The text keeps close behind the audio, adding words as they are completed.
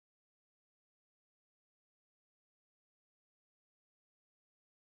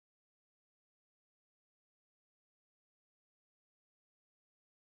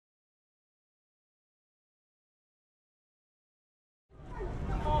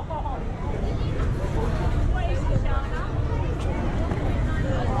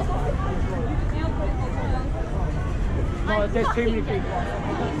there's too many people.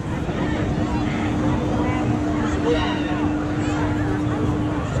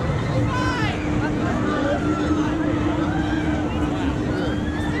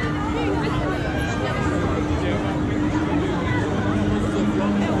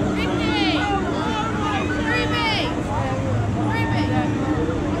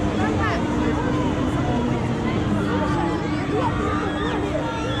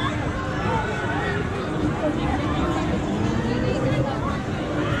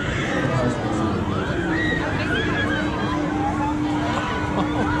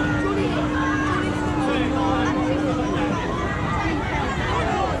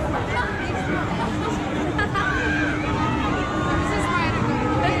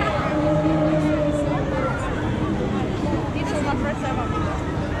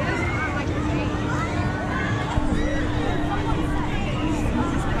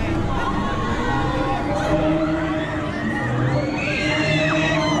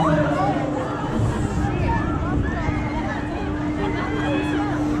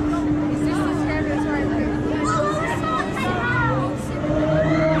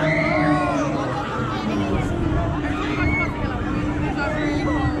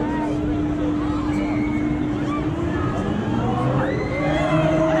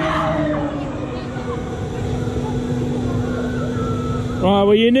 Right,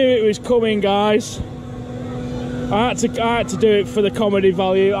 well, you knew it was coming, guys. I had to do it for the comedy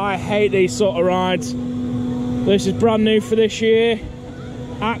value. I hate these sort of rides. This is brand new for this year.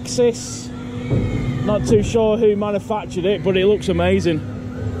 Axis. Not too sure who manufactured it, but it looks amazing.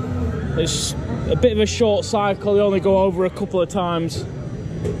 It's a bit of a short cycle. You only go over a couple of times.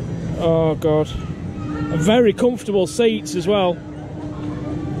 Oh god. Very comfortable seats as well.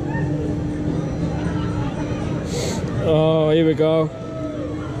 Oh, here we go.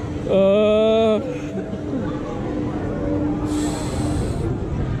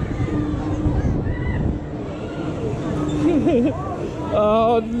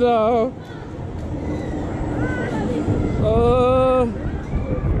 Oh no.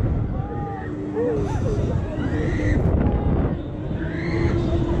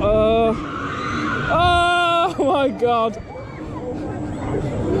 Oh my god.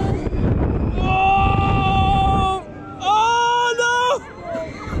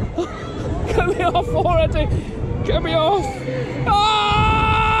 Get me off already! Get me off!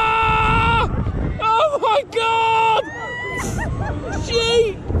 Ah! Oh my god!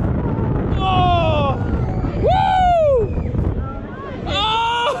 Gee! Oh! Woo!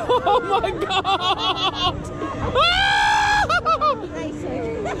 Oh my god! Ah!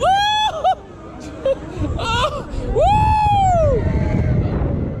 Oh! Woo!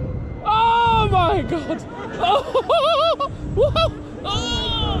 Oh my god! Oh! Whoa!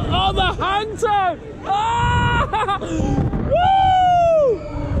 Oh, the hang time! Ah! Woo!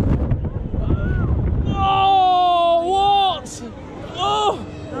 Oh, what? Oh!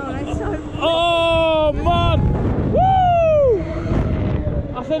 Oh, man!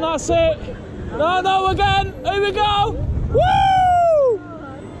 Woo! I think that's it. No, again. Here we go. Woo!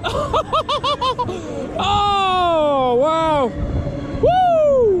 Oh, wow!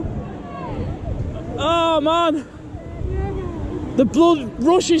 Woo! Oh, man! The blood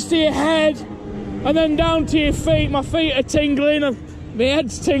rushes to your head and then down to your feet. My feet are tingling and my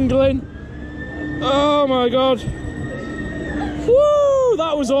head's tingling. Oh my god. Woo!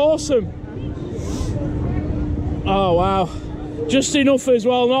 That was awesome. Oh wow. Just enough as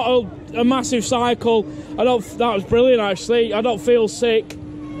well, not a massive cycle. That was brilliant actually. I don't feel sick.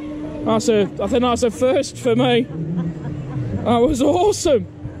 I think that's a first for me. That was awesome.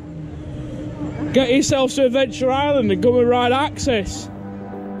 Get yourself to Adventure Island and come and ride Axis.